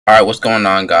Alright, what's going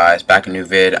on, guys? Back in a new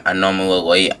vid. I know I'm a little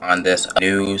late on this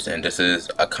news, and this is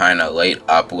a kind of late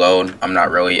upload. I'm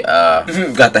not really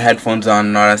got the headphones on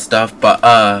and all that stuff, but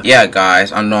yeah,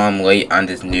 guys, I know I'm late on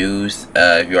this news.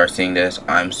 If you are seeing this,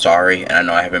 I'm sorry, and I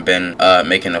know I haven't been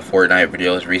making the Fortnite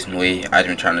videos recently. I've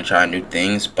been trying to try new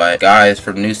things, but guys,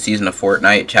 for the new season of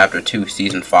Fortnite Chapter 2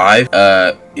 Season 5,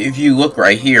 if you look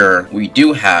right here, we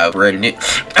do have brand new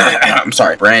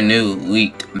brand new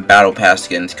leaked battle pass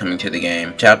skins coming to the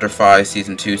game. Chapter 5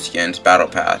 Season 2 skins battle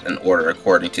pass in order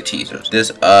according to teasers.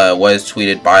 This was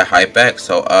tweeted by Hypex,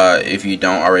 so if you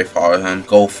don't already follow him,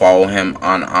 go follow him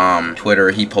on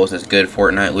Twitter. He posts good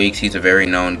Fortnite leaks. He's a very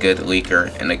known good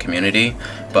leaker in the community.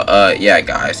 But yeah,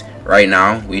 guys, right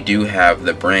now we do have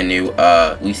the brand new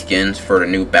leak skins for the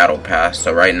new battle pass.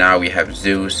 So right now we have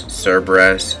Zeus,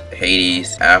 Cerberus,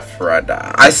 Hades,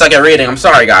 Aphrodite. I suck at reading, I'm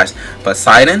sorry, guys.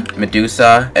 Poseidon,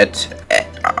 Medusa,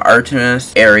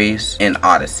 Artemis, Ares, and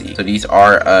Odyssey. So these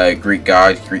are Greek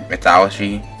gods, Greek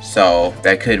mythology. So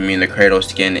that could mean the Kratos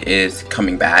skin is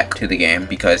coming back to the game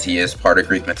because he is part of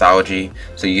Greek mythology.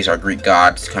 So these are Greek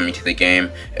gods coming to the game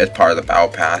as part of the battle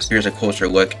pass. Here's a closer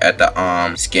look at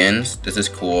the skins. This is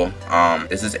cool.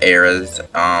 This is Ares,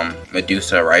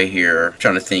 Medusa right here. I'm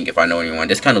trying to think if I know anyone.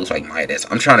 This kind of looks like Midas.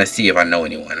 I'm trying to see if I know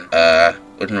anyone.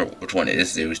 Which one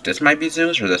is Zeus? This might be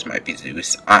Zeus or this might be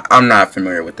Zeus. I'm not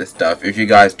familiar with this stuff. If you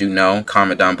guys do know,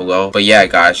 comment down below. But yeah,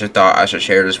 guys, just thought I should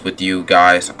share this with you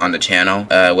guys on the channel.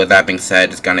 With that being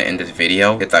said, it's gonna end this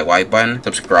video. Hit that like button,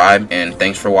 subscribe, and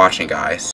thanks for watching, guys.